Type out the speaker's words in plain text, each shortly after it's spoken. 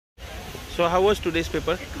So how was today's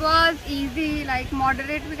paper? It was easy, like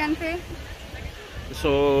moderate we can say.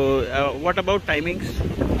 So what about timings?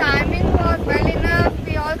 Timing was well enough.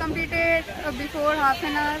 We all completed before half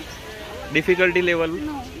an hour. Difficulty level?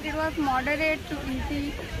 No, it was moderate to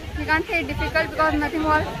easy. We can't say difficult because nothing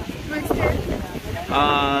was twisted.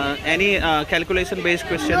 Any calculation based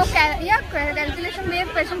questions? No, calculation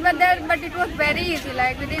based questions were there, but it was very easy.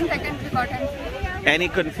 Like within seconds we got answer. Any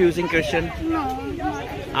confusing question? No, not.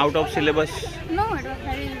 Out of syllabus? No, it was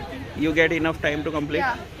very easy. You get enough time to complete?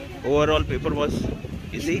 Yeah. Overall paper was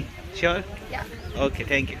easy? Sure? Yeah. Okay,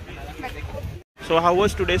 thank you. So how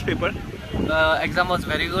was today's paper? Exam was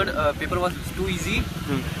very good. Paper was too easy.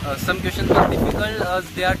 Some questions were difficult.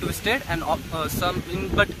 They are twisted, and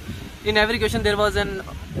but in every question there was an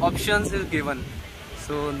options is given.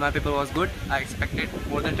 So my paper was good. I expected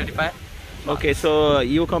more than 35. Okay, so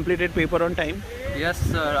you completed paper on time? Yes,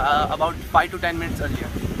 sir. About 5 to 10 minutes earlier.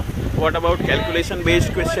 What about calculation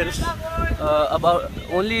based questions? About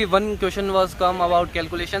only one question was come about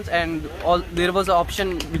calculations, and all there was an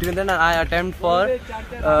option between them, and I attempt for.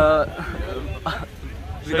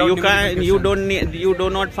 So you do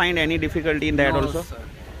not find any difficulty in that? No, also? Sir.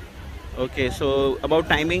 Okay, so about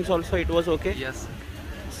timings also it was okay? Yes.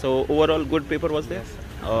 So overall good paper was there?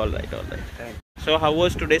 Yes. All right. Thanks. So how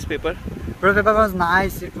was today's paper? Today's paper was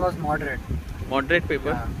nice. It was moderate. Moderate paper?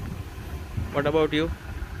 Yeah. What about you?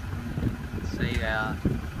 सही गया.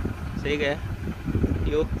 सही गया.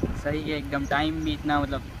 You? सही है एकदम. Time भी इतना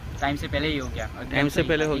मतलब टाइम से पहले ही हो गया. टाइम से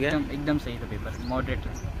पहले हो गया. एकदम सही था पेपर. मॉडरेट.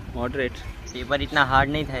 मॉडरेट. पेपर इतना हार्ड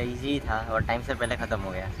नहीं था, इजी था और टाइम से पहले खत्म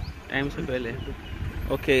हो गया. टाइम से पहले.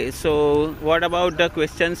 Okay, so what about the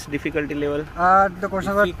questions difficulty level? The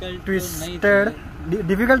questions were twisted.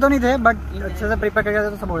 Difficult तो नहीं थे, but अच्छे से प्रिपेयर करके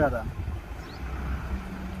तो सब हो जाता.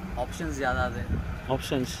 Options ज़्यादा थे.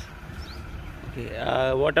 Options. Okay.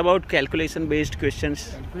 What about calculation based questions?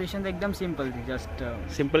 Calculation एकदम सिंपल थी. Just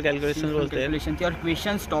simple calculation was there. Calculation थी और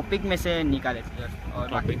क्वेश्चंस टॉपिक में से निकाले थे. और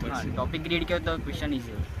बाकी टॉपिक रीड किया तो question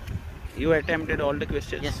easy. You attempted all the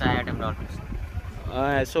questions? Yes, I attempted all questions.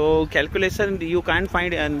 So calculation you can't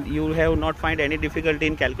find, and you have not find any difficulty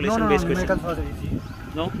in calculation based questions? No, easy.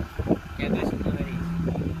 No? Calculation was very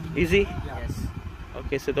Easy? Yes.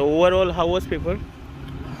 Okay, so the overall how was paper?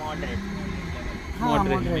 Moderate.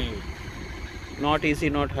 Not easy,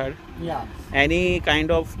 not hard. Yeah. Any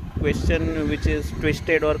kind of question which is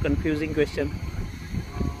twisted or confusing question?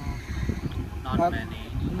 not many.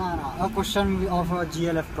 No. A question of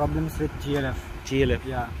GLF, problems with GLF. GLF?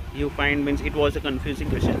 Yeah. You find means it was a confusing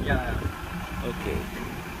question? Yeah. Okay.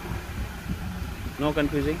 No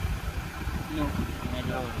confusing? No.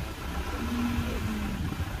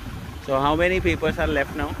 So how many papers are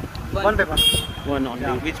left now? One paper. One only.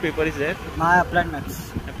 Yeah. Which paper is there? My applied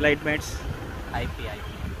maths. Applied maths.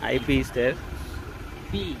 IP is there.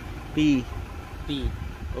 P.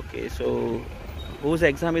 Okay, so whose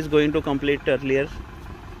exam is going to complete earlier?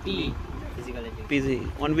 P. PG.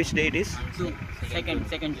 On which date is? Second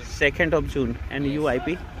June. 2nd of June. And you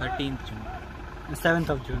IP? 13th June. 7th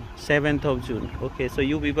of June. 7th of June. Okay, so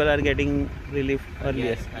you people are getting relief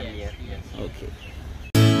earlier. Yes. Okay.